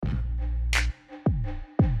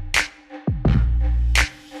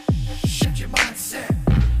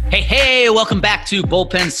Hey, welcome back to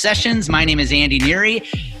Bullpen Sessions. My name is Andy Neary.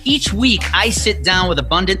 Each week, I sit down with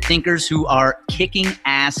abundant thinkers who are kicking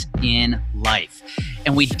ass in life.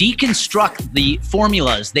 And we deconstruct the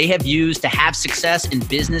formulas they have used to have success in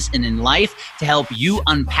business and in life to help you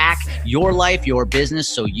unpack your life, your business,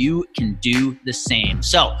 so you can do the same.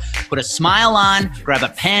 So put a smile on, grab a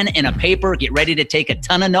pen and a paper, get ready to take a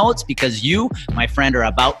ton of notes because you, my friend, are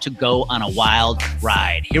about to go on a wild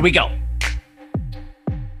ride. Here we go.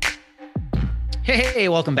 Hey,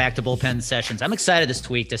 welcome back to Bullpen Sessions. I'm excited this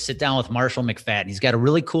week to sit down with Marshall McFadden. He's got a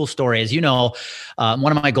really cool story. As you know,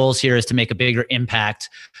 one of my goals here is to make a bigger impact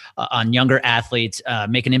on younger athletes,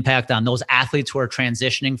 make an impact on those athletes who are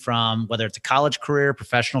transitioning from whether it's a college career,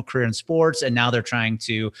 professional career in sports, and now they're trying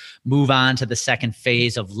to move on to the second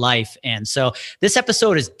phase of life. And so this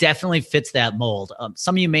episode definitely fits that mold.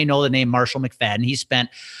 Some of you may know the name Marshall McFadden. He spent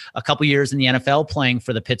a couple years in the NFL playing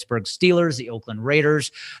for the Pittsburgh Steelers, the Oakland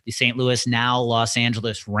Raiders, the St. Louis, now Los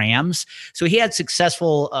Angeles Rams. So he had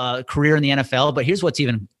successful career in the NFL, but here's what's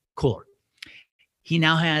even cooler. He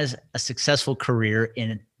now has a successful career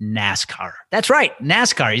in NASCAR. That's right,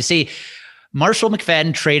 NASCAR. You see, Marshall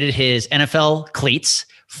McFadden traded his NFL cleats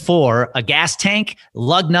for a gas tank,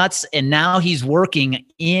 lug nuts, and now he's working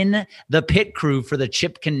in the pit crew for the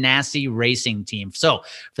Chip Ganassi racing team. So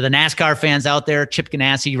for the NASCAR fans out there, Chip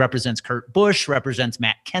Ganassi represents Kurt Busch, represents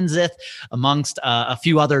Matt Kenseth, amongst a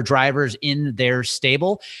few other drivers in their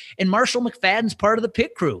stable. And Marshall McFadden's part of the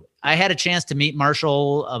pit crew. I had a chance to meet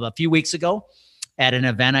Marshall a few weeks ago at an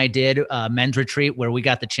event I did, a men's retreat, where we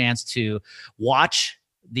got the chance to watch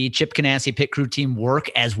the Chip Ganassi pit crew team work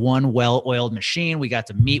as one well-oiled machine. We got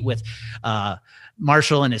to meet with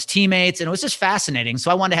Marshall and his teammates, and it was just fascinating.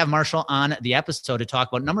 So I wanted to have Marshall on the episode to talk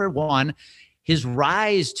about, number one, his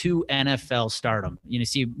rise to NFL stardom. You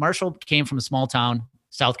see, Marshall came from a small town,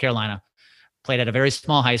 South Carolina, played at a very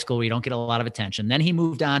small high school where you don't get a lot of attention. Then he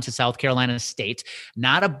moved on to South Carolina State,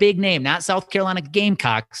 not a big name, not South Carolina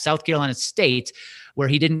Gamecocks, South Carolina State, where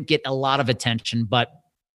he didn't get a lot of attention, but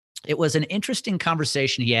it was an interesting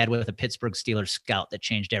conversation he had with a Pittsburgh Steelers scout that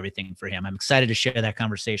changed everything for him. I'm excited to share that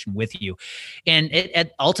conversation with you. And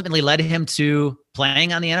it ultimately led him to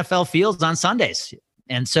playing on the NFL fields on Sundays.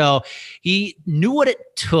 And so he knew what it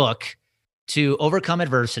took to overcome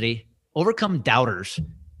adversity, overcome doubters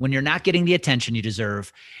when you're not getting the attention you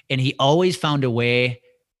deserve. And he always found a way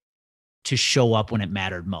to show up when it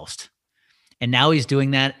mattered most. And now he's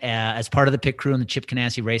doing that as part of the pit crew and the Chip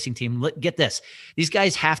Ganassi racing team. Get this. These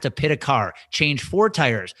guys have to pit a car, change 4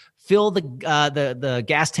 tires, fill the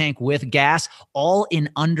gas tank with gas, all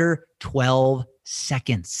in under 12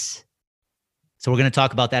 seconds. So we're going to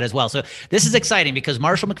talk about that as well. So this is exciting because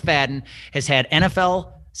Marshall McFadden has had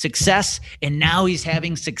NFL success, and now he's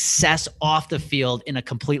having success off the field in a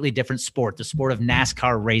completely different sport, the sport of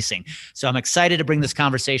NASCAR racing. So I'm excited to bring this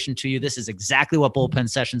conversation to you. This is exactly what Bullpen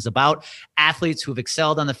Sessions is about. Athletes who've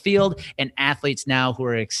excelled on the field and athletes now who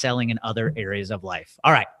are excelling in other areas of life.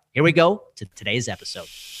 All right, here we go to today's episode.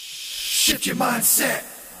 Shift your mindset.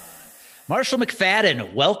 Marshall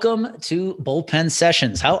McFadden, welcome to Bullpen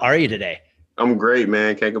Sessions. How are you today? I'm great,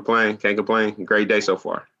 man. Can't complain. Great day so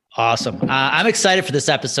far. Awesome. I'm excited for this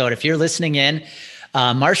episode. If you're listening in,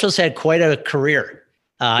 Marshall's had quite a career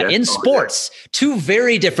in sports, 2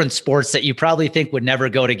 very different sports that you probably think would never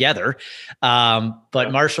go together.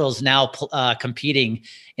 But Marshall's now competing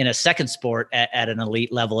in a second sport at an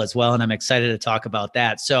elite level as well. And I'm excited to talk about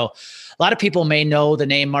that. So a lot of people may know the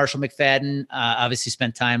name Marshall McFadden, obviously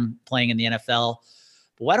spent time playing in the NFL.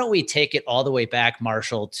 But why don't we take it all the way back,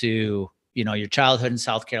 Marshall, to your childhood in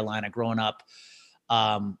South Carolina, growing up.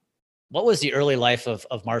 What was the early life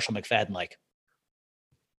of Marshall McFadden like?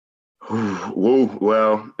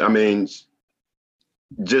 Well, I mean,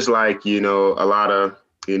 just like, a lot of,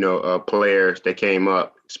 players that came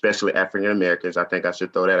up, especially African-Americans, I think I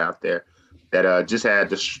should throw that out there, that just had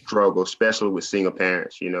to struggle, especially with single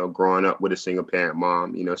parents, growing up with a single parent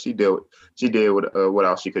mom. She did what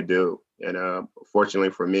else she could do. And fortunately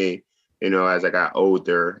for me, as I got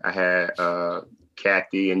older, I had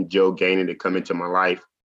Kathy and Joe Gaynor to come into my life,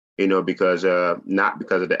 because not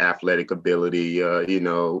because of the athletic ability,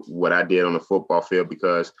 what I did on the football field,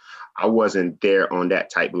 because I wasn't there on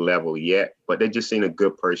that type of level yet, but they just seen a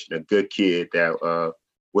good person, a good kid that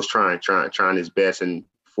was trying his best. And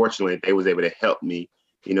fortunately, they was able to help me,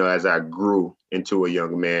 as I grew into a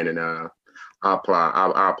young man. And I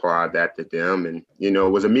applaud that to them. And,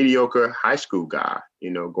 was a mediocre high school guy,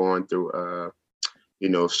 going through,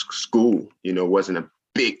 school, wasn't a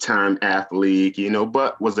big time athlete,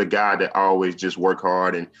 but was a guy that always just worked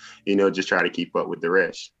hard and, just try to keep up with the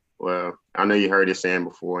rest. Well, I know you heard it saying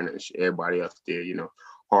before, and everybody else did,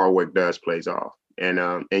 hard work does plays off. And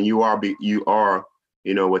you are,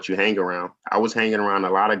 what you hang around. I was hanging around a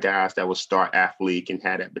lot of guys that were star athlete and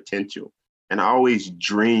had that potential. And I always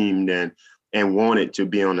dreamed and wanted to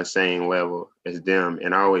be on the same level as them.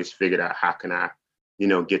 And I always figured out how can I,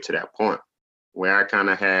 get to that point where I kind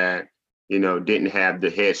of had, didn't have the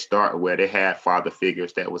head start where they had father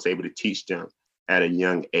figures that was able to teach them at a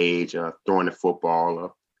young age, throwing the football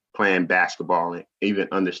or playing basketball and even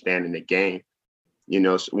understanding the game.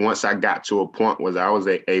 So once I got to a point where I was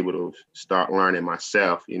able to start learning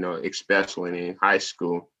myself, especially in high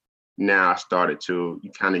school, now I started to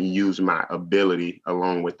kind of use my ability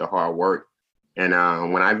along with the hard work. And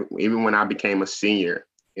when I became a senior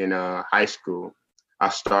in high school, I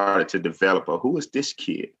started to develop who is this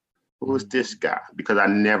kid? Who is this guy? Because I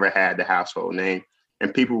never had the household name.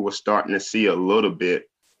 And people were starting to see a little bit,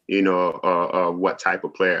 what type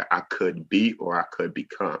of player I could be or I could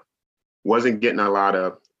become. Wasn't getting a lot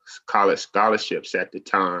of college scholarships at the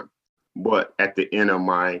time, but at the end of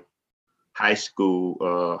my high school,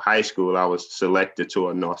 I was selected to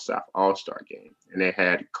a North-South All-Star game, and they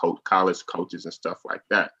had college coaches and stuff like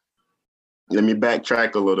that. Let me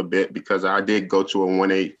backtrack a little bit because I did go to a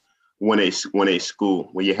 1A school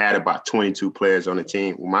where you had about 22 players on the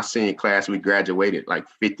team. Well, my senior class, we graduated like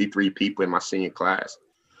 53 people in my senior class.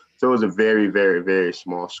 So it was a very, very, very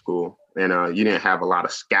small school. And you didn't have a lot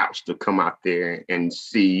of scouts to come out there and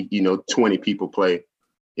see, 20 people play,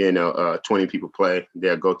 20 people play.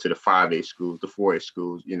 They'll go to the 5A schools, the 4A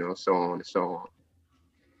schools, so on and so on.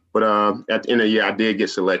 But at the end of the year, I did get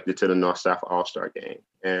selected to the North-South All-Star game.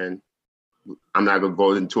 And I'm not going to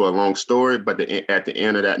go into a long story, but at the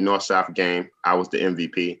end of that North-South game, I was the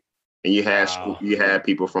MVP. And you had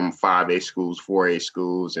people from 5A schools, 4A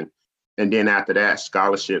schools, and then after that,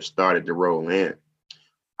 scholarships started to roll in.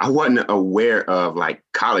 I wasn't aware of like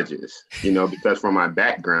colleges, because from my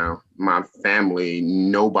background, my family,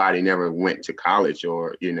 nobody never went to college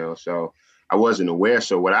or, so I wasn't aware.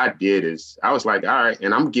 So what I did is I was like, all right,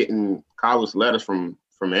 and I'm getting college letters from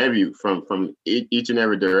each and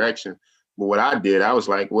every direction. But what I did, I was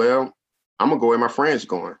like, well, I'm gonna go where my friends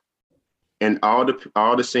going. And all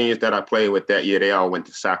the seniors that I played with that year, they all went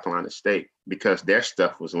to South Carolina State because their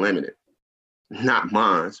stuff was limited. Not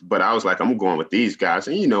mine, but I was like, I'm going with these guys.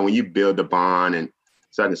 And, when you build a bond and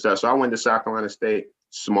such and stuff. So I went to South Carolina State,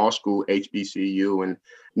 small school, HBCU, and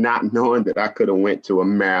not knowing that I could have went to a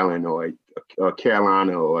Maryland or a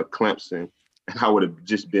Carolina or a Clemson, and I would have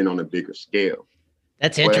just been on a bigger scale.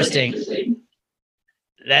 That's interesting.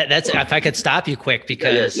 That's if I could stop you quick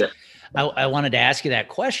because yeah. I wanted to ask you that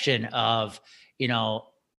question of,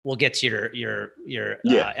 we'll get to your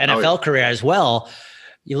NFL career as well.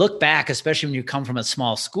 You look back, especially when you come from a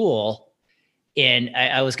small school, and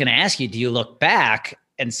I was going to ask you, do you look back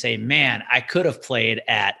and say, man, I could have played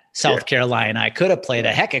at South Carolina. I could have played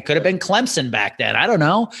it could have been Clemson back then. I don't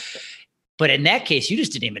know. But in that case, you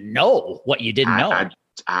just didn't even know what you didn't know.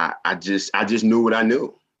 I just knew what I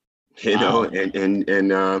knew.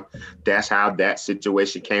 And that's how that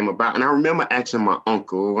situation came about. And I remember asking my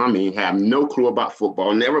uncle, have no clue about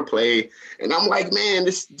football, never played. And I'm like, man,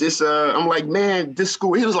 this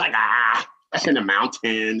school, he was like, that's in the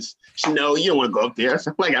mountains. You don't want to go up there.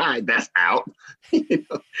 So I'm like, all right, that's out.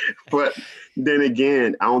 But then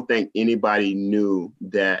again, I don't think anybody knew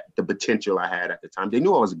that the potential I had at the time. They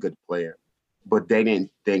knew I was a good player, but they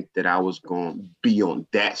didn't think that I was going to be on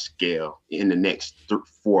that scale in the next 4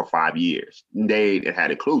 or 5 years. They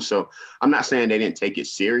had a clue. So I'm not saying they didn't take it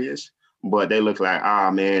serious, but they look like,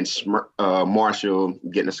 Marshall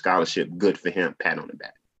getting a scholarship, good for him, pat on the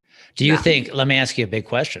back. Do you think, let me ask you a big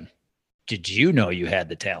question. Did you know you had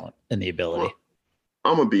the talent and the ability? Well,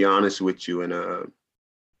 I'm going to be honest with you. And, I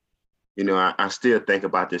still think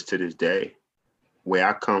about this to this day, where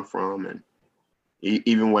I come from and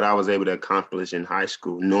even what I was able to accomplish in high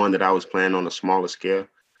school, knowing that I was playing on a smaller scale,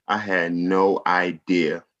 I had no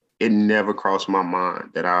idea. It never crossed my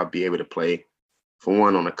mind that I'll be able to play, for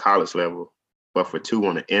one, on a college level, but for two,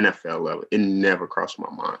 on the NFL level. It never crossed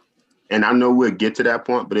my mind. And I know we'll get to that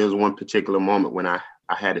point, but there was one particular moment when I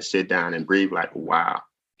had to sit down and breathe like, wow,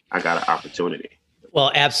 I got an opportunity.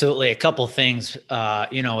 Well, absolutely. A couple of things, that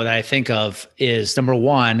I think of is, number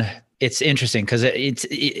one, it's interesting because it's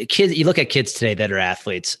kids. You look at kids today that are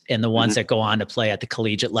athletes and the ones that go on to play at the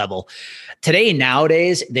collegiate level. Today,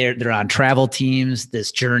 nowadays, they're on travel teams.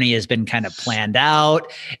 This journey has been kind of planned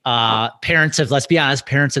out. Let's be honest,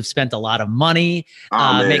 parents have spent a lot of money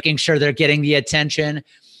making sure they're getting the attention.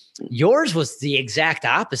 Yours was the exact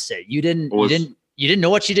opposite. You didn't know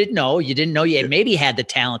what you didn't know. You didn't know you maybe had the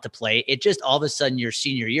talent to play. It just all of a sudden your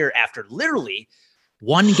senior year, after literally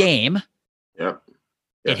one game. Yep.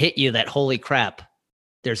 it hit you that, holy crap,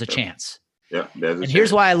 there's a chance. Yeah. And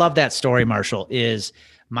here's why I love that story, Marshall, is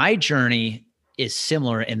my journey is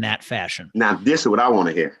similar in that fashion. Now, this is what I want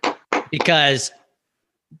to hear. Because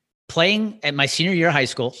playing at my senior year of high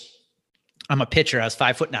school, I'm a pitcher. I was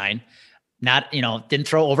 5'9", not, didn't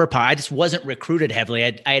throw over par. I just wasn't recruited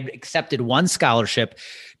heavily. I had accepted one scholarship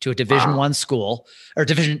to a Division I school, or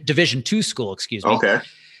Division II school, excuse me. Okay.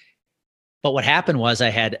 But what happened was I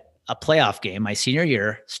had a playoff game my senior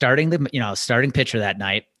year, starting pitcher that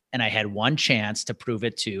night. And I had one chance to prove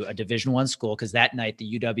it to a Division I school, because that night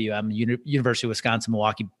the UWM, University of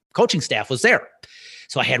Wisconsin-Milwaukee coaching staff was there.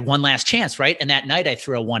 So I had one last chance, right? And that night I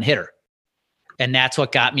threw a one-hitter. And that's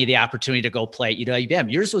what got me the opportunity to go play at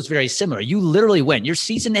UWM. Yours was very similar. You literally went. Your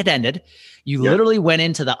season had ended. You literally went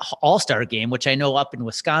into the All-Star game, which I know up in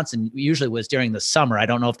Wisconsin usually was during the summer. I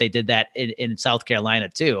don't know if they did that in South Carolina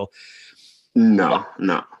too. No.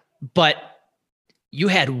 But you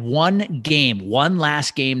had one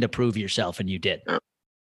last game to prove yourself, and you did.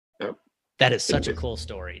 Yep. That is such a cool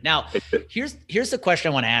story. Now, here's the question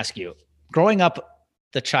I want to ask you. Growing up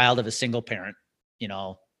the child of a single parent,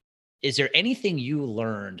 is there anything you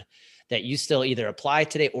learned that you still either apply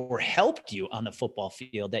today or helped you on the football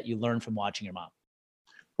field that you learned from watching your mom?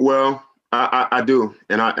 Well, I do,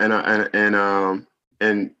 and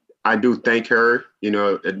I do thank her,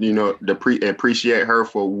 appreciate her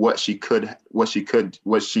for what she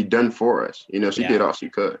done for us. She did all she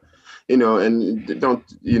could, but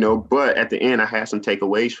at the end I had some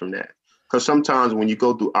takeaways from that. Because sometimes when you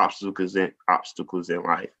go through obstacles in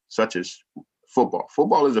life, such as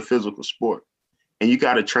football is a physical sport, and you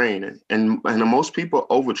got to train, and most people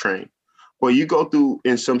overtrain. Well, you go through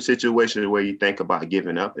in some situations where you think about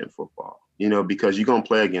giving up in football, because you're going to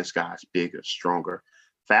play against guys bigger, stronger,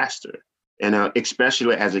 faster. And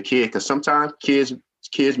especially as a kid, because sometimes kids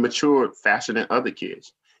mature faster than other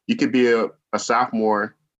kids. You could be a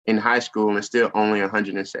sophomore in high school and still only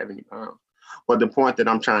 170 pounds. But the point that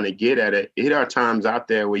I'm trying to get at it are times out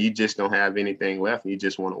there where you just don't have anything left and you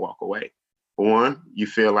just want to walk away. For one, you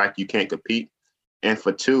feel like you can't compete. And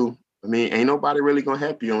for two, ain't nobody really going to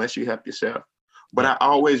help you unless you help yourself. But I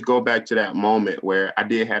always go back to that moment where I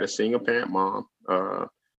did have a single parent mom.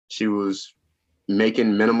 She was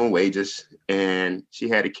making minimum wages and she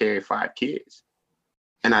had to carry 5 kids.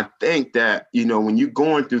 And I think that, when you're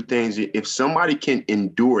going through things, if somebody can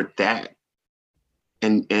endure that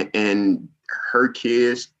and her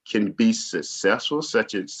kids can be successful,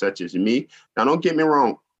 such as me. Now, don't get me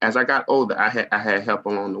wrong. As I got older, I had help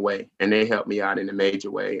along the way, and they helped me out in a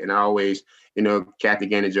major way. And I always, Kathy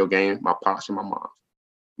Gaines, Joe Gaines, my pops and my mom.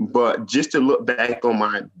 But just to look back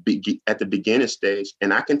on at the beginning stage,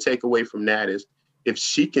 and I can take away from that is, if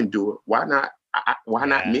she can do it, why not? Why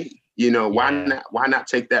not me? Why not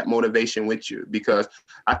take that motivation with you? Because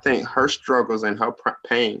I think her struggles and her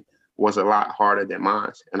pain was a lot harder than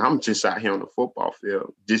mine. And I'm just out here on the football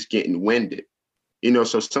field, just getting winded.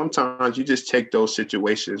 So sometimes you just take those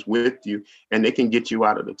situations with you and they can get you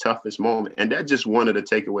out of the toughest moment. And that's just one of the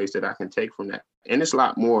takeaways that I can take from that. And it's a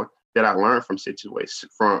lot more that I learned from situations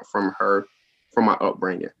from her, from my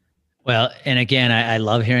upbringing. Well, and again, I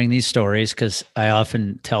love hearing these stories because I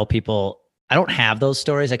often tell people I don't have those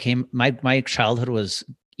stories. My childhood was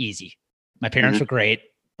easy. My parents were great,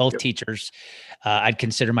 both teachers. I'd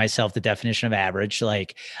consider myself the definition of average.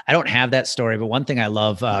 Like, I don't have that story, but one thing I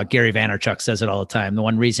love, Gary Vaynerchuk says it all the time. The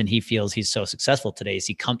one reason he feels he's so successful today is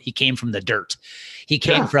he came from the dirt. He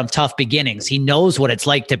came from tough beginnings. He knows what it's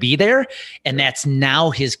like to be there, and that's now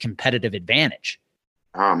his competitive advantage.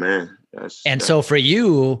 Oh man. So for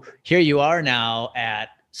you, here you are now at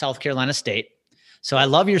South Carolina State. So I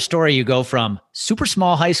love your story. You go from super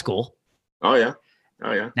small high school. Oh yeah.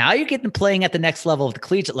 Now you're getting playing at the next level of the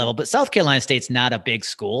collegiate level, but South Carolina State's not a big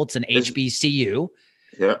school. It's an HBCU.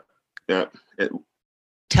 Yeah.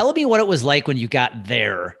 Tell me what it was like when you got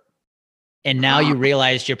there and now you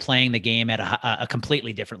realized you're playing the game at a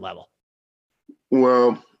completely different level.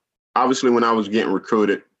 Well, obviously when I was getting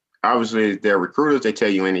recruited, obviously they're recruiters, they tell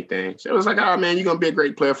you anything. So it was like, oh man, you're going to be a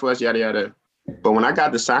great player for us, yada, yada. But when I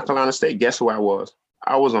got to South Carolina State, guess who I was?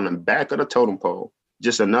 I was on the back of the totem pole,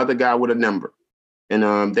 just another guy with a number.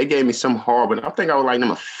 And they gave me some horrible, I think I was like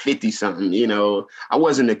number 50 something, I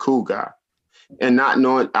wasn't the cool guy. And not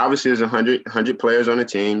knowing, obviously there's 100 players on the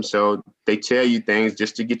team. So they tell you things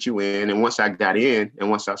just to get you in. And once I got in and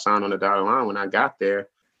once I signed on the dotted line, when I got there,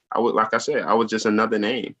 I was just another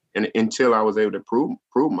name. And until I was able to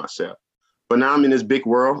prove myself. But now I'm in this big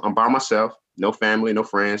world. I'm by myself, no family, no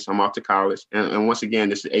friends. I'm off to college. And once again,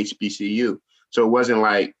 this is HBCU. So it wasn't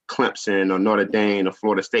like Clemson or Notre Dame or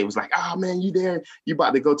Florida State. It was like, oh man, you there? You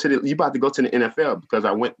about to go to the NFL, because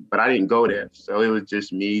I went, but I didn't go there. So it was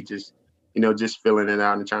just me, just filling it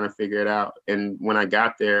out and trying to figure it out. And when I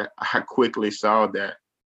got there, I quickly saw that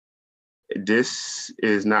this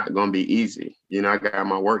is not going to be easy. I got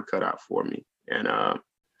my work cut out for me. And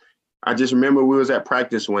I just remember we was at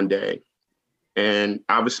practice one day, and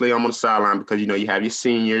obviously I'm on the sideline because, you have your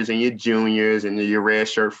seniors and your juniors and your red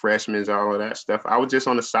shirt freshmen, all of that stuff. I was just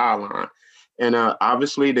on the sideline. And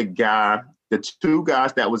obviously the two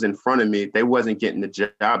guys that was in front of me, they wasn't getting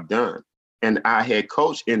the job done. And our head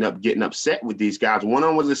coach ended up getting upset with these guys. One of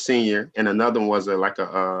them was a senior and another one was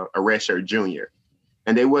a red shirt junior.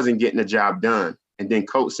 And they wasn't getting the job done. And then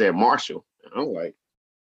coach said, Marshall. And I'm like,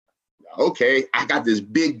 okay, I got this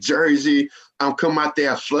big jersey. I'm coming out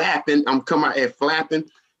there flapping.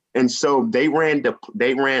 And so they ran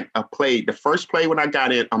a play. The first play when I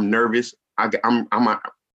got in, I'm nervous. I'm a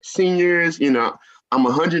seniors, I'm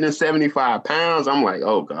 175 pounds. I'm like,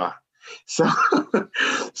 oh God. So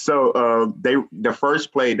the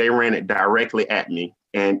first play, they ran it directly at me,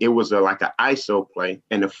 and it was like an ISO play,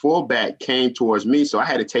 and the fullback came towards me. So I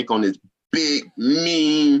had to take on this big,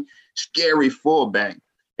 mean, scary fullback.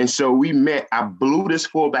 And so we met. I blew this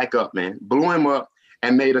fullback up, man, blew him up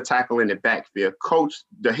and made a tackle in the backfield.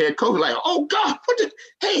 The head coach was like, oh God,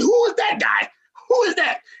 hey, who is that guy? Who is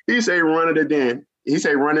that? He said, run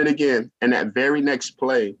it again. And that very next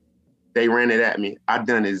play, they ran it at me. I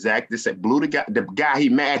done exactly the same. Blew the guy, he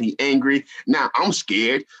mad, he angry. Now I'm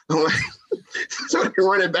scared. So they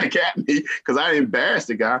run it back at me because I embarrassed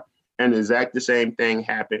the guy. And exactly the same thing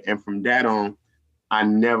happened. And from that on,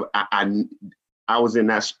 I was in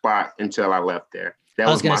that spot until I left there. I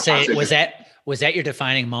was going to say, was that your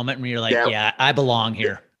defining moment when you're like, yeah, I belong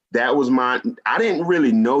here? That was mine. I didn't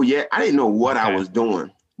really know yet. I didn't know what I was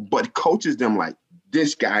doing. But coaches them like,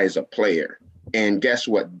 this guy is a player. And guess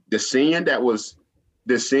what? The senior that was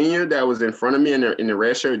in front of me in the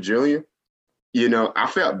red shirt junior,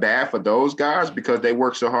 I felt bad for those guys because they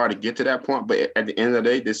worked so hard to get to that point. But at the end of the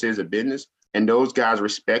day, this is a business. And those guys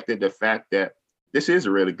respected the fact that this is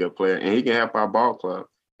a really good player and he can help our ball club.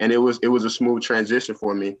 And it was a smooth transition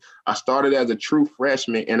for me. I started as a true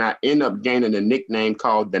freshman and I ended up gaining a nickname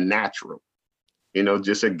called The Natural.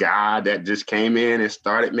 Just a guy that just came in and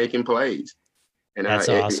started making plays. And that's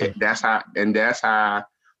awesome. That's how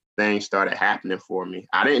things started happening for me.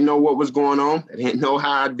 I didn't know what was going on. I didn't know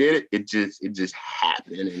how I did it. It just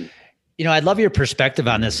happened. And I'd love your perspective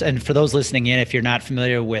on this. And for those listening in, if you're not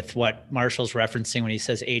familiar with what Marshall's referencing when he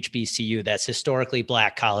says HBCU, that's historically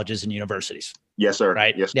Black colleges and universities. Yes, sir.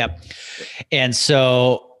 Right? Yes. Yep. And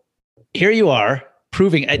so here you are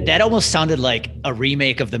proving that almost sounded like a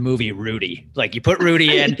remake of the movie Rudy. Like you put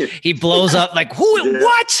Rudy in, he blows up like,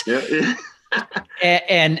 what? Yeah.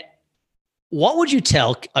 And what would you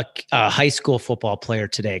tell a high school football player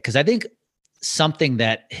today? Because I think something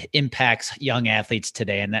that impacts young athletes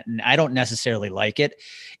today, and I don't necessarily like it,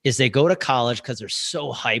 is they go to college because they're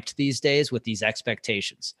so hyped these days with these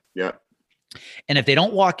expectations. Yeah. And if they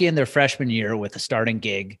don't walk in their freshman year with a starting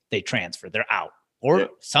gig, they transfer, they're out. Or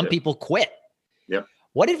some people quit. Yep.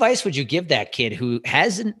 What advice would you give that kid who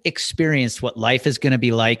hasn't experienced what life is going to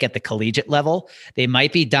be like at the collegiate level? They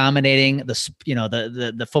might be dominating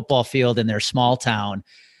the football field in their small town.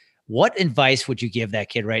 What advice would you give that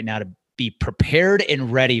kid right now to be prepared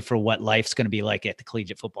and ready for what life's going to be like at the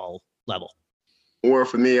collegiate football level? Or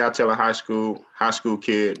for me, I'll tell a high school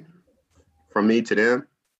kid, from me to them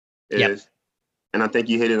is, and I think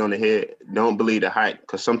you hit it on the head, don't believe the hype,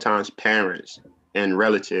 because sometimes parents and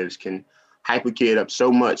relatives can hype a kid up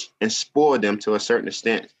so much and spoil them to a certain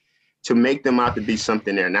extent to make them out to be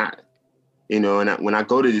something they're not. And when I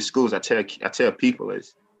go to these schools, I tell people,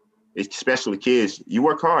 especially kids, you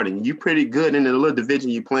work hard and you're pretty good in the little division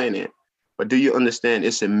you're playing in. But do you understand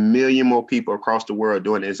it's a million more people across the world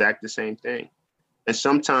doing the exact same thing? And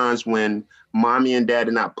sometimes when mommy and dad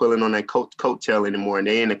are not pulling on that coattail anymore and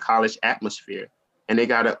they're in a college atmosphere and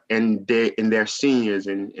they're seniors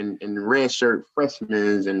and red shirt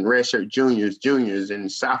freshmen and red shirt juniors and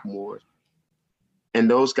sophomores. And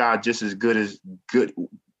those guys just as good,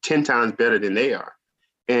 10 times better than they are.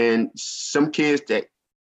 And some kids that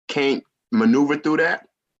can't maneuver through that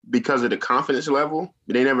because of the confidence level,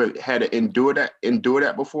 they never had to endure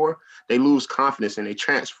that before. They lose confidence and they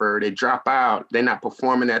transfer, they drop out, they're not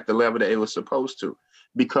performing at the level that they were supposed to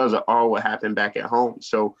because of all what happened back at home.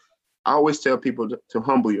 So I always tell people to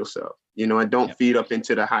humble yourself, and don't feed up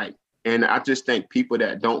into the hype. And I just think kids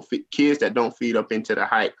that don't feed up into the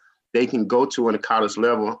hype, they can go to on a college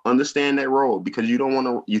level, understand that role because you don't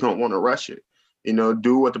want to rush it.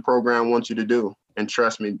 do what the program wants you to do. And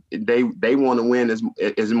trust me, they want to win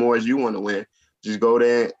as more as you want to win. Just go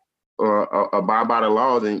there or abide by the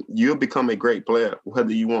laws, and you'll become a great player,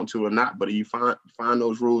 whether you want to or not. But if you find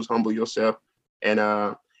those rules, humble yourself, and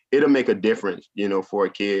it'll make a difference, for a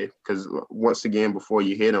kid. Because once again, before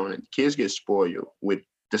you hit on it, kids get spoiled with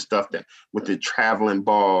the stuff with the traveling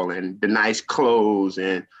ball and the nice clothes,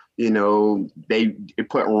 and they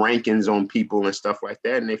put rankings on people and stuff like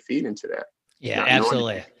that, and they feed into that. Yeah,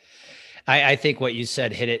 absolutely. I think what you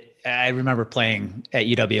said hit it. I remember playing at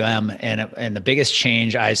UWM, and the biggest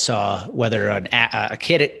change I saw, whether a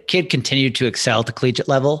kid continued to excel at the collegiate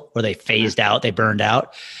level or they phased out, they burned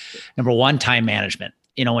out. Number one, time management.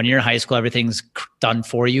 When you're in high school, everything's done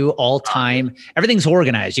for you all time. Everything's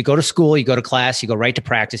organized. You go to school, you go to class, you go right to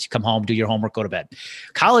practice, you come home, do your homework, go to bed.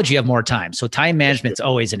 College, you have more time. So time management's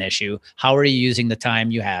always an issue. How are you using the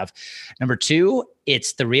time you have? Number two,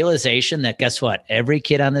 it's the realization that guess what? Every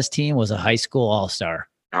kid on this team was a high school all-star.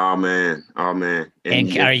 Oh man.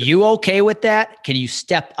 And are you okay with that? Can you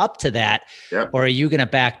step up to that? Yep. Or are you going to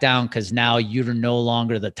back down because now you're no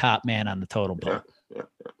longer the top man on the totem pole? Yeah.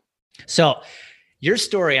 So your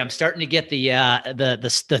story, I'm starting to get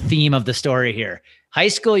the theme of the story here. High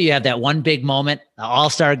school, you have that one big moment, the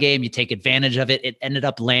all-star game. You take advantage of it. It ended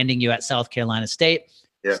up landing you at South Carolina State,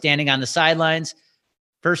 standing on the sidelines.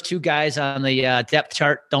 First two guys on the depth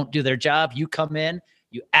chart don't do their job. You come in,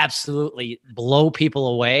 you absolutely blow people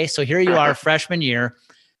away. So here you are, freshman year,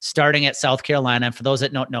 starting at South Carolina. And for those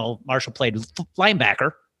that don't know, Marshall played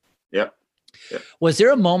linebacker. Yep. Was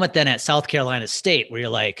there a moment then at South Carolina State where you're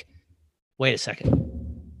like, wait a second,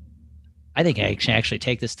 I think I can actually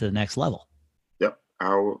take this to the next level? Yep.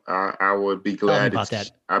 I would be glad about that.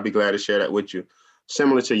 I'd be glad to share that with you.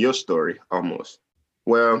 Similar to your story, almost.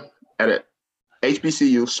 Well, at a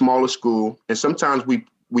HBCU, smaller school, and sometimes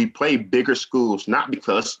we play bigger schools, not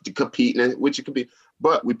because to compete, which it could be,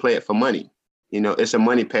 but we play it for money. It's a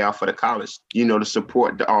money payoff for the college, to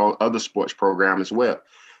support all other sports program as well.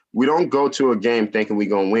 We don't go to a game thinking we're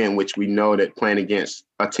going to win, which we know that playing against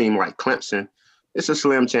a team like Clemson, it's a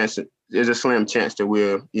slim chance. There's a slim chance that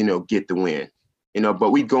we'll, get the win, but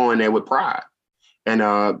we go in there with pride.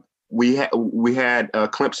 And we had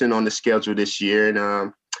Clemson on the schedule this year,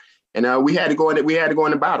 and we had to go in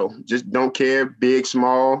the battle. Just don't care, big,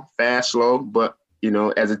 small, fast, slow. But,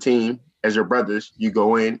 as a team, as your brothers, you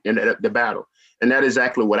go in the battle. And that's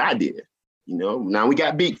exactly what I did. Now we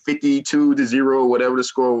got beat 52-0, whatever the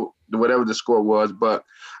score was. But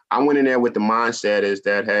I went in there with the mindset is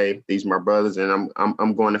that, hey, these are my brothers, and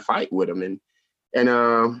I'm going to fight with them. And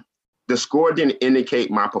the score didn't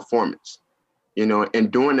indicate my performance.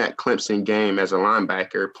 And during that Clemson game as a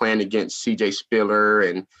linebacker, playing against C.J. Spiller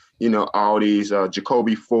and all these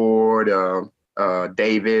Jacoby Ford,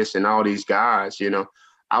 Davis, and all these guys,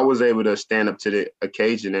 I was able to stand up to the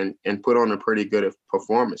occasion and put on a pretty good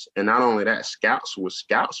performance. And not only that, scouts was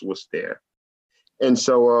there. And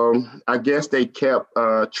so I guess they kept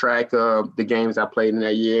track of the games I played in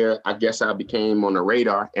that year. I guess I became on the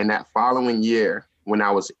radar. And that following year, when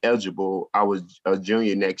I was eligible, I was a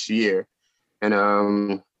junior next year. And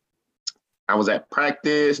I was at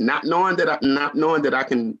practice, not knowing that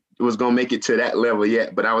I was going to make it to that level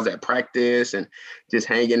yet, but I was at practice and just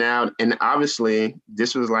hanging out. And obviously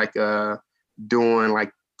this was like doing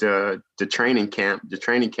like the training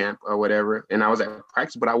camp or whatever. And I was at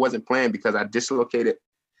practice, but I wasn't playing because I dislocated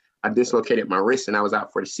my wrist and I was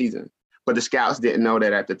out for the season. But the scouts didn't know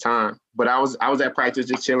that at the time. But I was at practice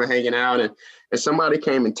just chilling, hanging out, and somebody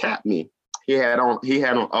came and tapped me. He had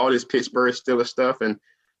on all this Pittsburgh Steelers stuff, and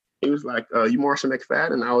he was like, you Marshall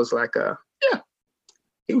McFadden? And I was like, yeah.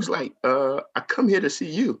 He was like, I come here to see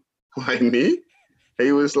you. Like, me?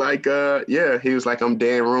 He was like, yeah. He was like, I'm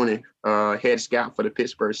Dan Rooney, head scout for the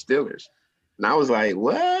Pittsburgh Steelers. And I was like,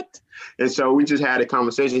 what? And so we just had a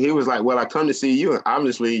conversation. He was like, well, I come to see you. And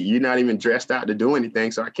obviously, you're not even dressed out to do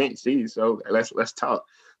anything, so I can't see you. So let's talk.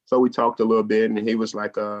 So we talked a little bit, and he was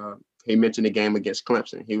like, he mentioned the game against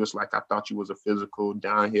Clemson. He was like, I thought you was a physical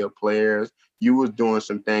downhill player. You was doing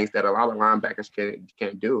some things that a lot of linebackers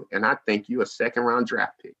can't do. And I think you a second-round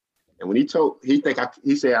draft pick. And when he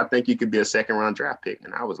said, I think you could be a second-round draft pick.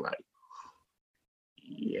 And I was like,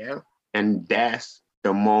 yeah. And that's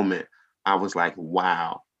the moment I was like,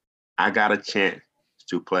 wow, I got a chance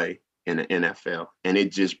to play in the NFL. And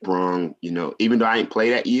it just brung, even though I didn't play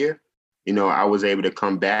that year, I was able to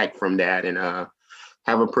come back from that and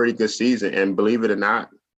have a pretty good season. And believe it or not,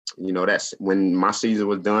 that's when my season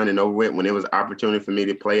was done and over with, when it was an opportunity for me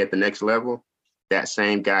to play at the next level, that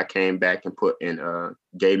same guy came back and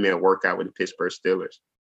gave me a workout with the Pittsburgh Steelers.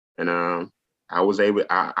 And I was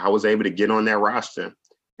able to get on that roster.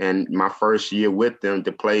 And my first year with them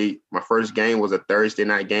to play, my first game was a Thursday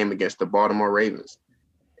night game against the Baltimore Ravens.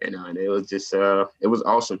 And it was just, it was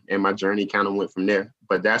awesome. And my journey kind of went from there.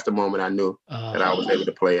 But that's the moment I knew that I was able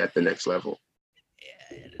to play at the next level.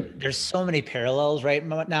 There's so many parallels right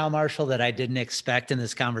now, Marshall, that I didn't expect in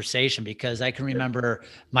this conversation, because I can remember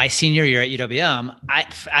my senior year at UWM.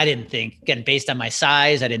 I didn't think, again, based on my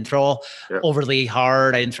size, I didn't throw overly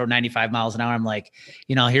hard. I didn't throw 95 miles an hour. I'm like,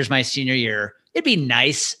 here's my senior year. It'd be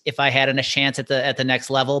nice if I had a chance at the next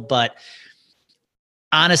level, but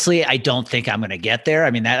honestly, I don't think I'm going to get there.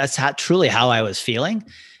 I mean, that's truly how I was feeling.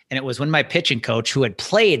 And it was when my pitching coach, who had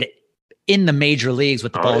played in the major leagues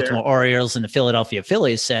with the Baltimore Orioles and the Philadelphia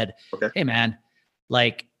Phillies, said, "Hey man,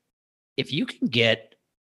 like if you can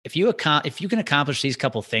accomplish these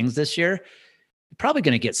couple things this year, you're probably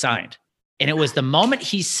going to get signed." And it was the moment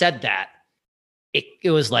he said that,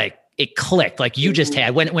 it was like, it clicked, like you just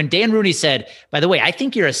had. When Dan Rooney said, "By the way, I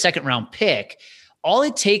think you're a second round pick," all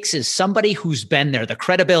it takes is somebody who's been there, the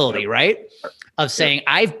credibility, right? Of saying,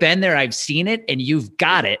 "I've been there, I've seen it, and you've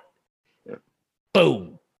got it."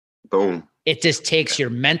 Boom. Boom. It just takes your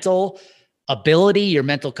mental ability, your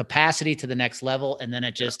mental capacity to the next level. And then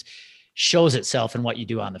it just shows itself in what you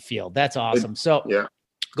do on the field. That's awesome. So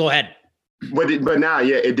go ahead. But now,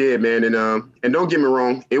 it did, man. And don't get me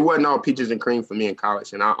wrong, it wasn't all peaches and cream for me in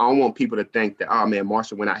college. And I don't want people to think that, oh man,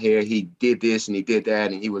 Marshall went out here, he did this and he did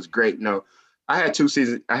that and he was great. No, I had two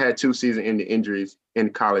season ending injuries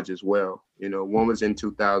in college as well. One was in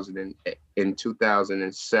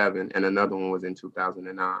 2007 and another one was in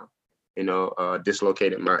 2009.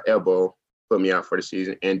 Dislocated my elbow, put me out for the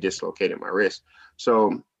season, and dislocated my wrist.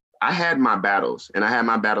 So I had my battles, and I had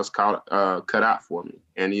my battles cut out for me.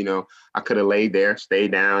 And, I could have laid there,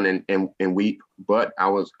 stayed down and weep, but I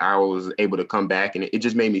was able to come back, and it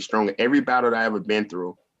just made me stronger. Every battle that I ever been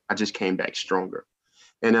through, I just came back stronger.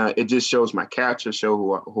 And it just shows my character,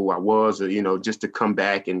 show who I was, just to come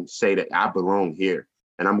back and say that I belong here,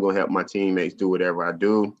 and I'm going to help my teammates do whatever I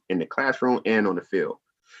do in the classroom and on the field.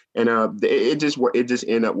 And it just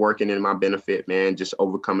ended up working in my benefit, man, just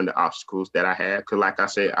overcoming the obstacles that I had. Because like I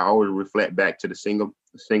said, I always reflect back to the single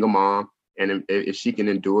mom. And if she can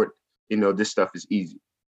endure it, this stuff is easy.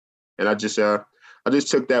 And I just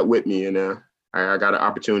took that with me. And I got an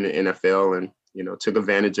opportunity in the NFL and, took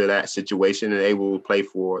advantage of that situation and able to play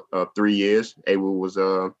for 3 years. Able was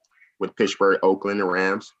with Pittsburgh, Oakland, and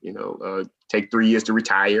Rams, take 3 years to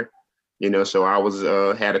retire. So I was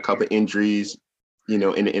had a couple injuries, in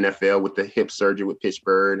the NFL with the hip surgery with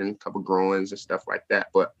Pittsburgh and a couple groins and stuff like that.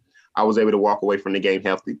 But I was able to walk away from the game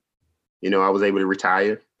healthy. I was able to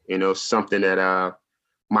retire, something that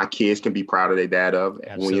my kids can be proud of their dad of,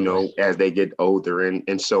 when, as they get older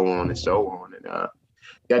and so on and so on. And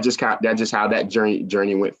that's just how that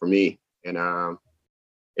journey went for me. And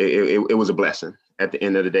it was a blessing at the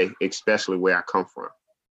end of the day, especially where I come from.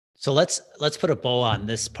 So let's put a bow on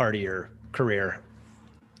this part of your career.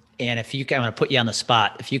 And I'm going to put you on the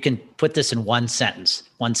spot. If you can put this in one sentence,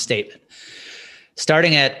 one statement,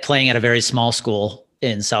 starting at playing at a very small school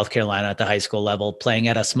in South Carolina at the high school level, playing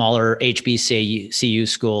at a smaller HBCU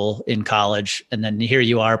school in college. And then here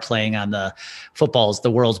you are playing on the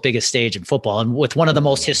world's biggest stage in football, and with one of the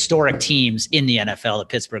most historic teams in the NFL, the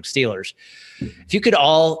Pittsburgh Steelers. If you could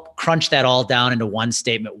all crunch that all down into one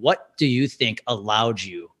statement, what do you think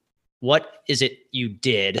what is it you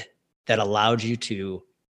did that allowed you to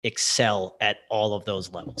excel at all of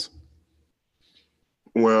those levels?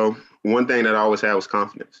 Well, one thing that I always had was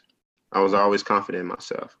confidence. I was always confident in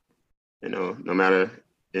myself, no matter,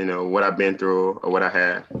 what I've been through or what I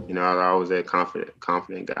had, I was always a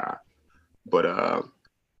confident guy. But I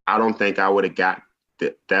don't think I would have got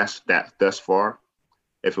that thus far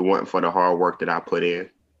if it wasn't for the hard work that I put in.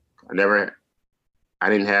 I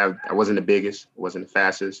wasn't the biggest, wasn't the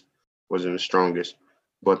fastest, wasn't the strongest,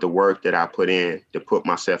 but the work that I put in to put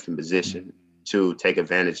myself in position to take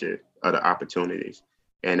advantage of the opportunities.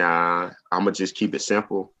 And I'm going to just keep it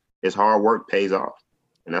simple. It's hard work pays off.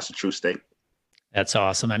 And that's a true statement. That's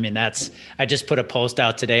awesome. I mean, I just put a post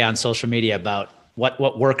out today on social media about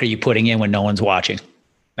what work are you putting in when no one's watching?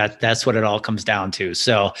 That's what it all comes down to.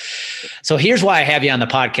 So here's why I have you on the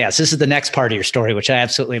podcast. This is the next part of your story, which I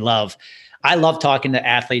absolutely love. I love talking to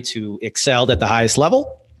athletes who excelled at the highest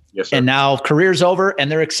level. Yes, sir. And now career's over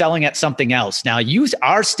and they're excelling at something else. Now you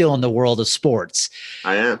are still in the world of sports.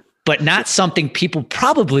 I am. But not something people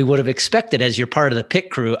probably would have expected as you're part of the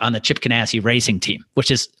pit crew on the Chip Ganassi racing team,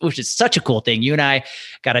 which is such a cool thing. You and I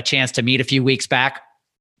got a chance to meet a few weeks back.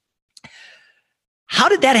 How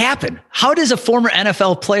did that happen? How does a former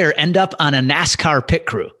NFL player end up on a NASCAR pit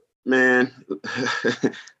crew? Man,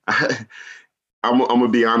 I, I'm gonna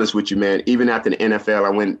be honest with you, man. Even after the NFL,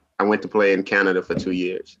 I went to play in Canada for 2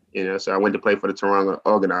 years. So I went to play for the Toronto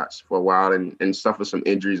Argonauts for a while and suffered some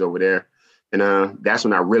injuries over there. And that's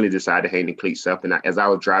when I really decided to hang the cleats up. And as I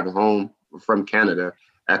was driving home from Canada,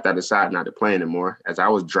 after I decided not to play anymore, as I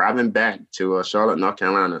was driving back to Charlotte, North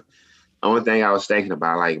Carolina, the only thing I was thinking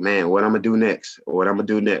about, like, man, what I'm gonna do next, or what I'm gonna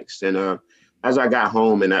do next. And as I got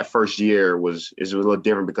home, and that first year was a little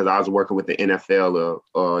different because I was working with the NFL,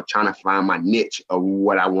 trying to find my niche of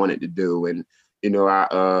what I wanted to do. And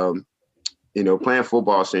I playing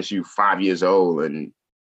football since you 5 years old, and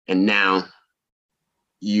now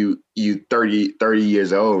you 30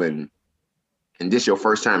 years old, and this your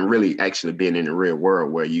first time really actually being in the real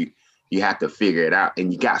world where you have to figure it out,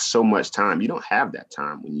 and you got so much time. You don't have that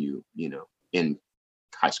time when you in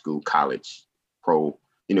high school, college, pro,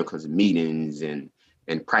 because of meetings and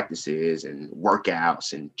practices and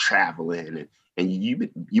workouts and traveling, and you've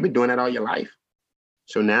been doing that all your life.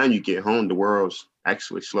 So now you get home, the world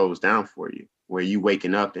actually slows down for you, where you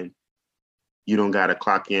waking up and you don't got to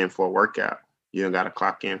clock in for a workout. You don't got to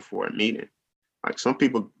clock in for a meeting. Like some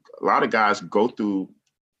people, a lot of guys go through,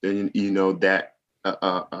 that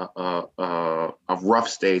a rough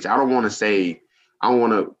stage. I don't want to say,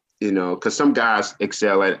 because some guys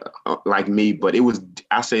excel at like me, but it was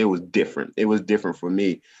different. It was different for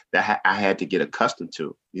me that I had to get accustomed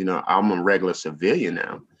to. I'm a regular civilian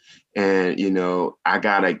now, and I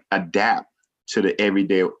gotta adapt to the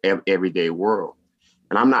everyday world.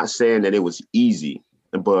 And I'm not saying that it was easy,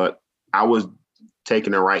 but I was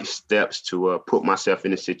taking the right steps to put myself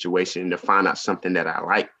in a situation to find out something that I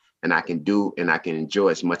like and I can do and I can enjoy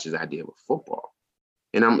as much as I did with football.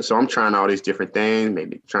 And I'm trying all these different things,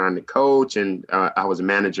 maybe trying to coach, and I was a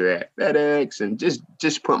manager at FedEx, and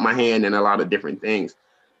just put my hand in a lot of different things.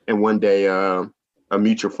 And one day, a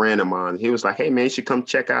mutual friend of mine, he was like, "Hey man, you should come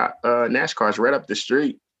check out NASCAR's right up the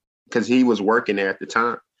street," because he was working there at the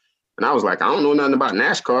time. And I was like, "I don't know nothing about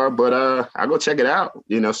NASCAR, but I'll go check it out."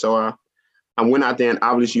 So I went out there, and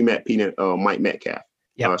obviously you met Pete and Mike Metcalf.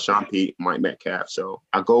 Yep. Sean Pete, Mike Metcalf. So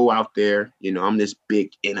I go out there, I'm this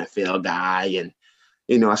big NFL guy, and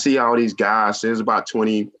I see all these guys. There's about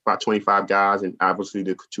 25 guys, and obviously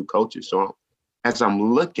the two coaches. So as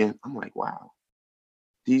I'm looking, I'm like, wow,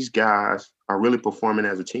 these guys are really performing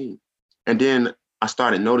as a team. And then I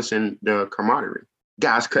started noticing the camaraderie.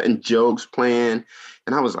 Guys cutting jokes, playing.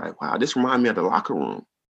 And I was like, wow, this reminds me of the locker room.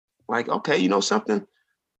 Like, okay, you know something?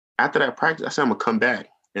 After that practice, I said, I'm going to come back.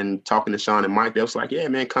 And talking to Sean and Mike, they was like, yeah,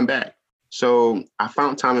 man, come back. So I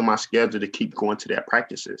found time in my schedule to keep going to their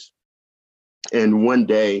practices. And one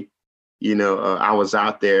day, I was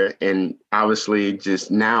out there, and obviously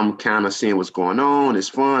just now I'm kind of seeing what's going on. It's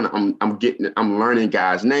fun. I'm learning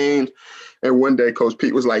guys' names. And one day Coach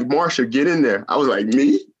Pete was like, Marshall, get in there. I was like,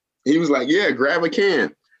 me? He was like, yeah, grab a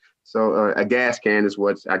can. So a gas can is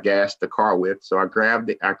what I gassed the car with. So I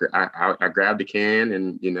grabbed I grabbed the can,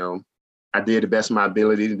 and, I did the best of my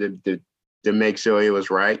ability to make sure it was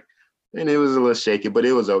right. And it was a little shaky, but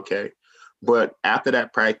it was okay. But after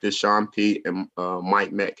that practice, Sean Pete and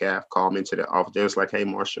Mike Metcalf called me into the office. They was like, hey,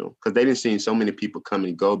 Marshall, because they didn't see so many people come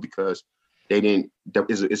and go because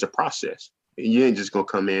it's a process. You ain't just going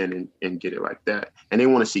to come in and get it like that. And they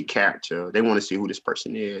want to see character. They want to see who this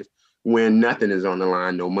person is when nothing is on the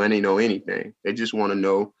line, no money, no anything. They just want to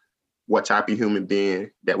know what type of human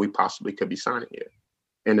being that we possibly could be signing here.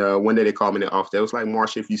 And one day they called me in the office. They was like,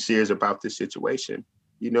 Marshall, if you're serious about this situation,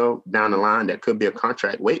 down the line, that could be a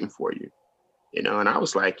contract waiting for you. And I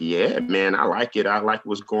was like, yeah, man, I like it. I like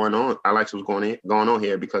what's going on. I like what's going on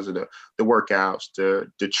here because of the workouts,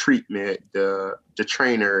 the treatment, the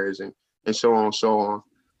trainers, and so on and so on.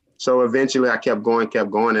 So eventually I kept going.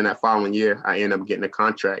 And that following year, I ended up getting a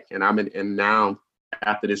contract. And now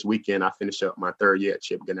after this weekend, I finished up my third year at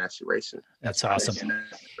Chip Ganassi Racing. That's awesome.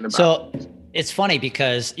 So it's funny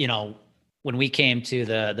because, when we came to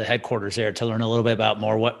the headquarters there to learn a little bit about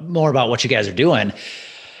more about what you guys are doing,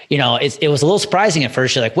 it was a little surprising at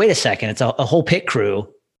first. You're like, wait a second, it's a whole pit crew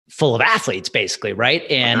full of athletes, basically, right?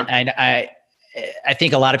 And I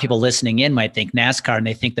think a lot of people listening in might think NASCAR, and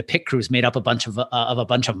they think the pit crew is made up of a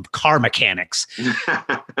bunch of car mechanics.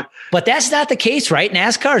 But that's not the case, right?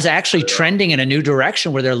 NASCAR is actually trending in a new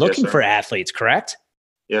direction where they're looking for athletes, correct?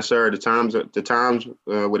 Yes, sir. The times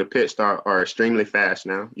with a pit start are extremely fast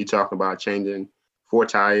now. You talk about changing 4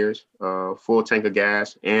 tires, full tank of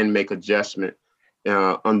gas, and make adjustment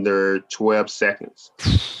under 12 seconds.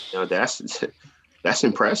 That's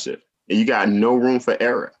impressive. And you got no room for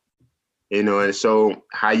error. And so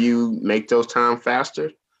how you make those time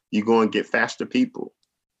faster, you're going to get faster people.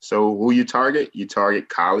 So who you target? You target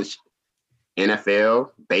college,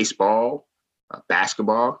 NFL, baseball,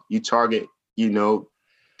 basketball. You target,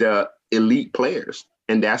 the elite players.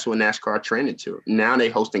 And that's what NASCAR trended to. Now they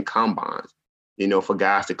hosting combines, for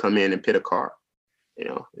guys to come in and pit a car.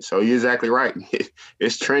 So you're exactly right.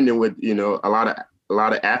 It's trending with, a lot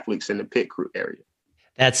of athletes in the pit crew area.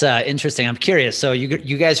 That's interesting. I'm curious. So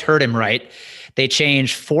you guys heard him right. They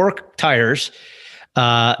changed 4 tires,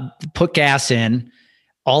 put gas in,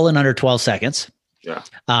 all in under 12 seconds. Yeah.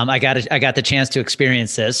 I got the chance to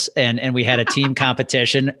experience this, and we had a team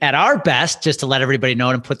competition at our best, just to let everybody know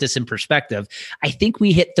and put this in perspective. I think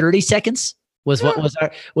we hit 30 seconds what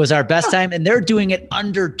was our best time, and they're doing it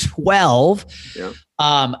under 12. Yeah.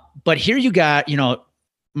 But here you got,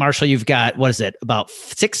 Marshall, you've got, what is it? About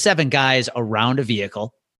 6-7 guys around a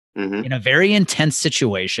vehicle in a very intense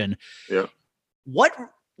situation. Yeah.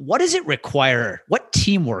 What does it require? What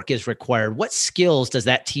teamwork is required? What skills does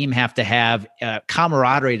that team have to have?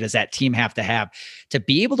 Camaraderie does that team have to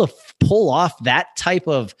be able to pull off that type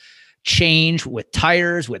of change with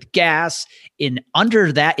tires, with gas in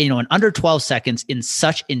under 12 seconds in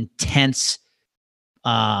such intense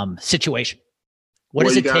situation? What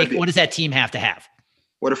does it take? What does that team have to have?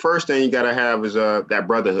 Well, the first thing you got to have is that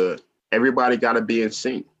brotherhood. Everybody got to be in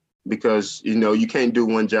sync because, you can't do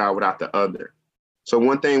one job without the other. So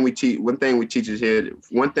one thing we teach is here.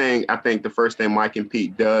 One thing I think the first thing Mike and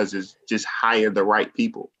Pete does is just hire the right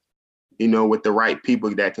people, with the right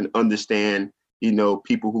people that can understand,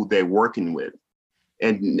 people who they're working with.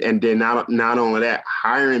 And then not only that,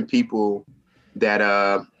 hiring people that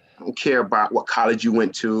don't care about what college you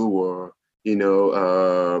went to or,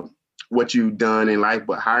 what you've done in life,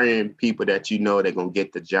 but hiring people that they're going to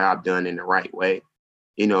get the job done in the right way.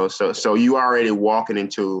 So you already walking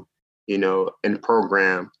into, in a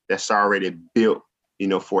program that's already built,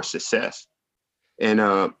 for success.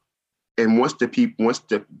 And once the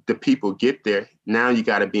people get there, now you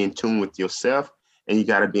got to be in tune with yourself and you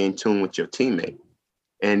got to be in tune with your teammate.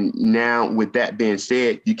 And now with that being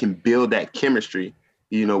said, you can build that chemistry,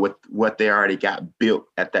 with what they already got built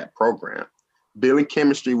at that program. Building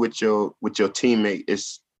chemistry with your teammate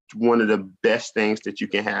is one of the best things that you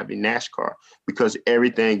can have in NASCAR because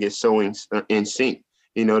everything is so in sync.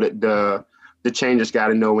 The changers got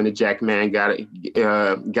to know when the jack man got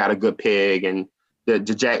a good peg, and the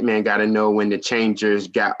jack man got to know when the changers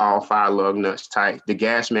got all 5 lug nuts tight. The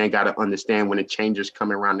gas man got to understand when the changers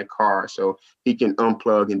coming around the car so he can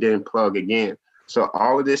unplug and then plug again. So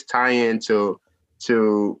all of this tie into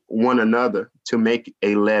one another to make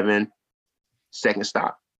 11-second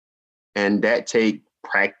stop, and that take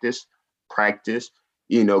practice.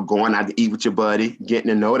 Going out to eat with your buddy, getting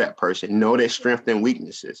to know that person, know their strengths and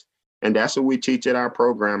weaknesses. And that's what we teach at our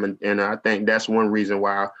program. And I think that's one reason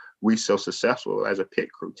why we're so successful as a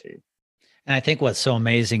pit crew team. And I think what's so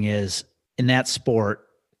amazing is in that sport,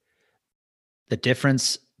 the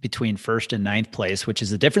difference between 1st and 9th place, which is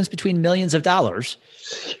the difference between millions of dollars,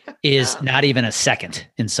 is not even a second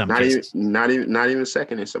in some cases. Not even a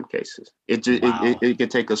second in some cases. It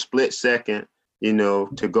could take a split second,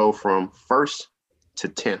 to go from 1st to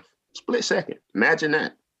 10th. Split second. Imagine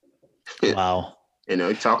that. Wow.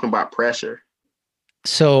 You're talking about pressure.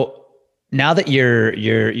 So now that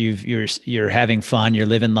you're having fun, you're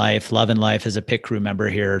living life, loving life as a pit crew member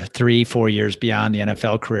here, 3-4 years beyond the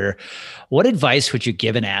NFL career, what advice would you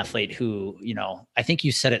give an athlete who, I think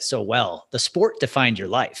you said it so well, the sport defined your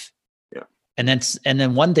life. Yeah. And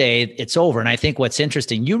then one day it's over. And I think what's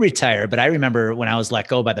interesting, you retire, but I remember when I was let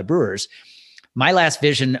go by the Brewers, my last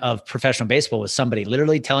vision of professional baseball was somebody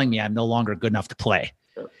literally telling me I'm no longer good enough to play.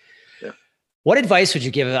 Yeah. What advice would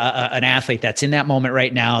you give an athlete that's in that moment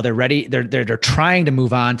right now? They're ready. They're trying to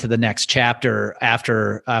move on to the next chapter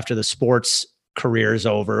after the sports career is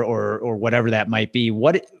over or whatever that might be.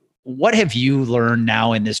 What have you learned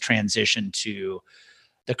now in this transition to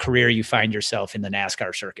the career you find yourself in the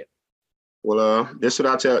NASCAR circuit? Well, this is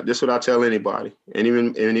what I tell anybody, and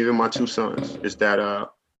even my 2 sons, is that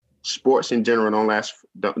sports in general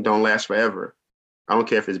don't last forever. I don't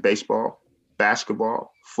care if it's baseball,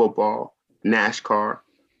 basketball, football, NASCAR,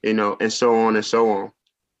 and so on and so on.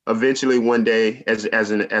 Eventually, one day,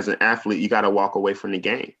 as an athlete, you got to walk away from the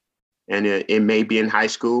game, and it may be in high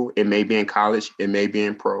school, it may be in college, it may be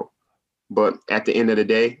in pro, but at the end of the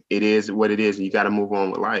day, it is what it is, and you got to move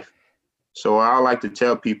on with life. So what I like to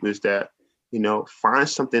tell people is that find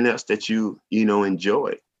something else that you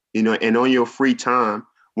enjoy, and on your free time,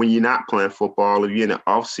 when you're not playing football or you're in the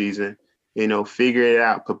off season, figure it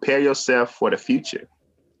out. Prepare yourself for the future,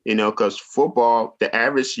 because football, the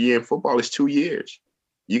average year in football is 2 years.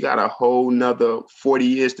 You got a whole nother 40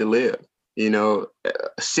 years to live,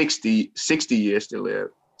 60 years to live,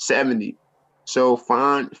 70. So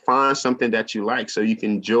find something that you like so you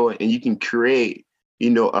can enjoy and you can create,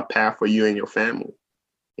 a path for you and your family.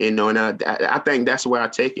 And I think that's where I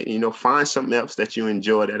take it. Find something else that you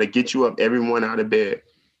enjoy that'll get you up every morning out of bed,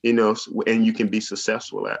 and you can be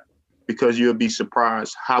successful at, because you'll be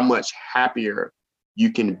surprised how much happier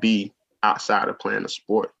you can be outside of playing a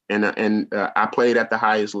sport. And I played at the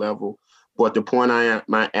highest level, but the point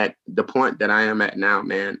that I am at now,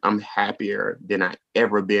 man, I'm happier than I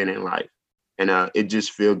ever been in life. And it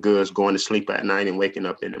just feels good going to sleep at night and waking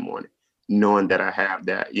up in the morning, knowing that I have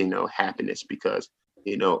that, happiness, because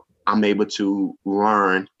I'm able to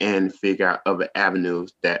learn and figure out other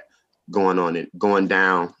avenues that going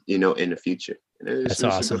down, in the future. That's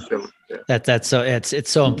awesome. Yeah. That's so it's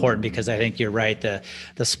so important, because I think you're right. The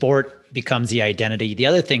sport becomes the identity. The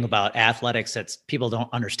other thing about athletics that people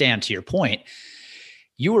don't understand, to your point,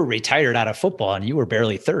 you were retired out of football and you were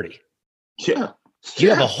barely 30. Yeah. You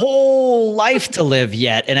have a whole life to live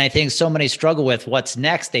yet. And I think so many struggle with what's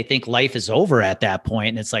next. They think life is over at that point.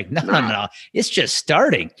 And it's like, no. It's just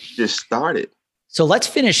starting. Just started. So let's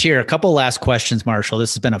finish here. A couple last questions, Marshall.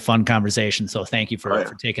 This has been a fun conversation. So thank you for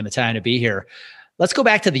taking the time to be here. Let's go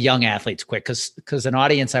back to the young athletes quick, because an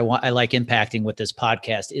audience I like impacting with this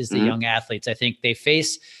podcast is the young athletes. I think they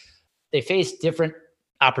face different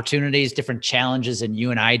opportunities, different challenges than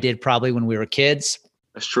you and I did probably when we were kids.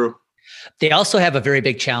 That's true. They also have a very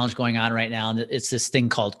big challenge going on right now, and it's this thing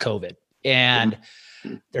called COVID. And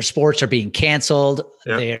their sports are being canceled.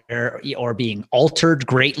 They're being altered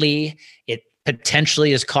greatly. It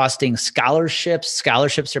potentially is costing scholarships.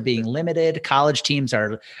 Scholarships are being limited. College teams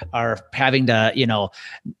are having to,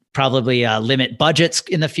 probably limit budgets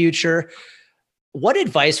in the future. What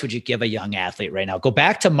advice would you give a young athlete right now? Go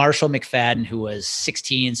back to Marshall McFadden, who was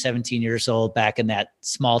 16, 17 years old back in that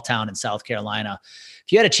small town in South Carolina.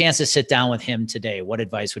 If you had a chance to sit down with him today, what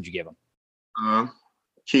advice would you give him?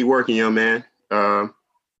 Keep working, young man.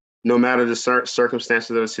 No matter the circumstances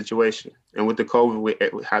of the situation, and with the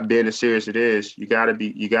COVID, how being as serious it is, you gotta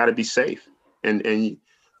be safe.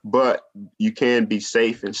 But you can be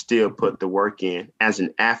safe and still put the work in as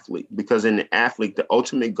an athlete, because in the athlete, the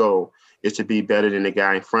ultimate goal is to be better than the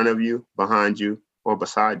guy in front of you, behind you, or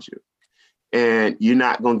beside you. And you're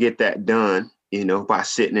not gonna get that done, by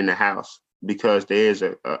sitting in the house, because there is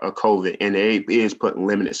a COVID, and it is putting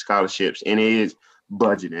limited scholarships, and it is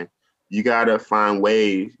budgeting. You gotta find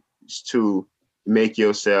ways to make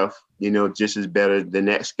yourself, just as better the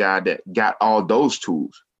next guy that got all those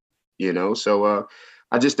tools, So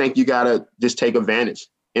I just think you gotta just take advantage,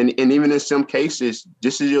 and even in some cases,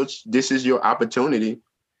 this is your opportunity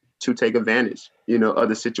to take advantage, of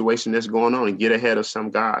the situation that's going on and get ahead of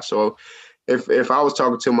some guy. So if I was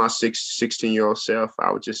talking to my 16-year-old self,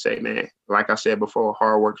 I would just say, man, like I said before,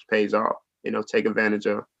 hard work pays off. Take advantage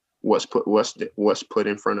of what's put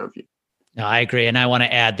in front of you. No, I agree. And I want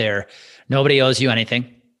to add there, nobody owes you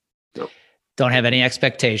anything. Nope. Don't have any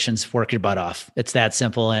expectations. Work your butt off. It's that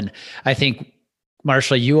simple. And I think,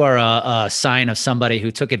 Marshall, you are a sign of somebody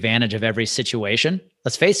who took advantage of every situation.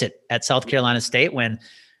 Let's face it, at South Carolina State, when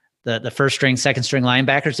the first string, second string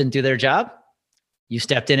linebackers didn't do their job, you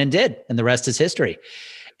stepped in and did, and the rest is history.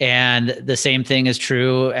 And the same thing is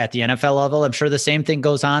true at the NFL level. I'm sure the same thing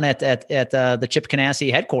goes on at the Chip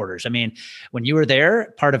Ganassi headquarters. I mean, when you were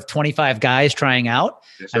there, part of 25 guys trying out,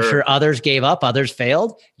 yes, I'm sure others gave up, others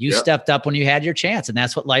failed. You stepped up when you had your chance. And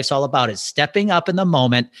that's what life's all about, is stepping up in the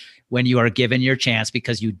moment when you are given your chance,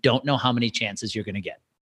 because you don't know how many chances you're going to get.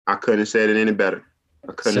 I couldn't have said it any better.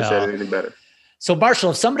 So Marshall,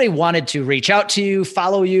 if somebody wanted to reach out to you,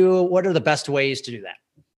 follow you, what are the best ways to do that?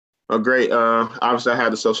 Oh, great. Obviously, I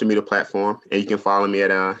have the social media platform, and you can follow me at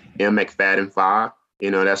MMcFadden5.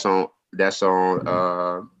 That's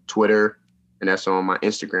on Twitter, and that's on my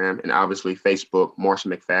Instagram, and obviously Facebook,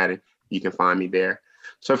 Marshall McFadden. You can find me there.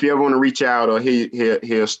 So if you ever want to reach out or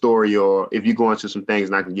hear a story, or if you go into some things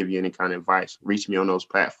and I can give you any kind of advice, reach me on those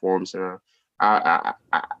platforms.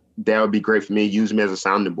 That would be great for me. Use me as a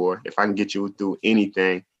sounding board. If I can get you through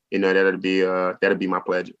anything, that'll be my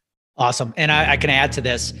pleasure. Awesome. And I can add to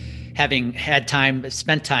this, having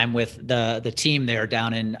spent time with the team there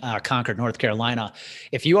down in Concord, North Carolina.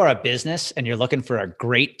 If you are a business and you're looking for a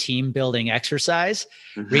great team building exercise,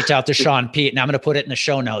 reach out to Sean Pete, and I'm going to put it in the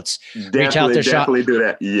show notes. Reach out to Sean. Definitely do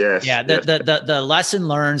that. Yes. Yeah. The lesson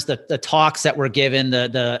learns, the talks that were given,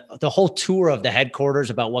 the whole tour of the headquarters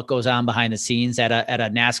about what goes on behind the scenes at a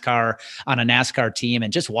NASCAR team,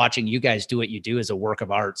 and just watching you guys do what you do is a work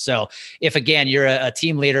of art. So if, again, you're a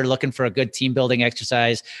team leader looking for a good team building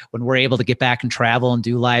exercise, when we're able to get back and travel and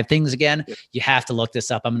do live things again, Yeah. you have to look this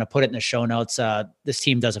up. I'm going to put it in the show notes. This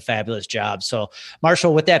team does a fabulous job. So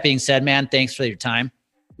Marshall, with that being said, man, thanks for your time.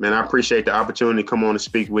 Man, I appreciate the opportunity to come on and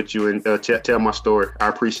speak with you and tell my story. I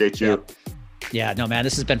appreciate you. Yep. Yeah, no, man,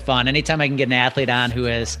 this has been fun. Anytime I can get an athlete on who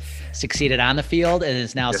has succeeded on the field and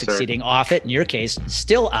is now succeeding off it, in your case,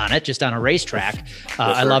 still on it, just on a racetrack,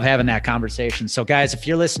 I love having that conversation. So guys, if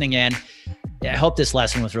you're listening in, I hope this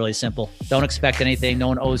lesson was really simple. Don't expect anything. No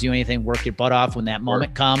one owes you anything. Work your butt off. When that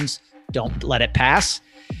moment comes, don't let it pass.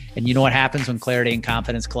 And you know what happens when clarity and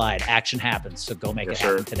confidence collide? Action happens. So go make it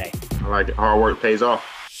happen today. I like it. Hard work pays off.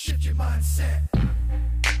 Shift your mindset.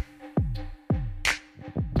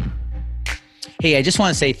 Hey, I just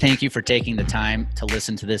want to say thank you for taking the time to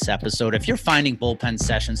listen to this episode. If you're finding bullpen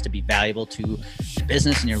sessions to be valuable to your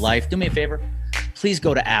business and your life, do me a favor. Please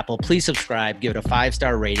go to Apple. Please subscribe. Give it a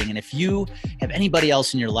 5-star rating. And if you have anybody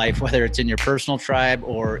else in your life, whether it's in your personal tribe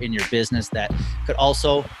or in your business that could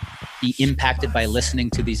also be impacted by listening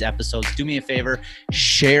to these episodes, do me a favor.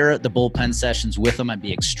 Share the bullpen sessions with them. I'd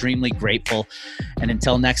be extremely grateful. And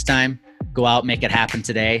until next time, go out, make it happen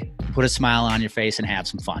today. Put a smile on your face and have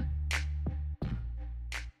some fun.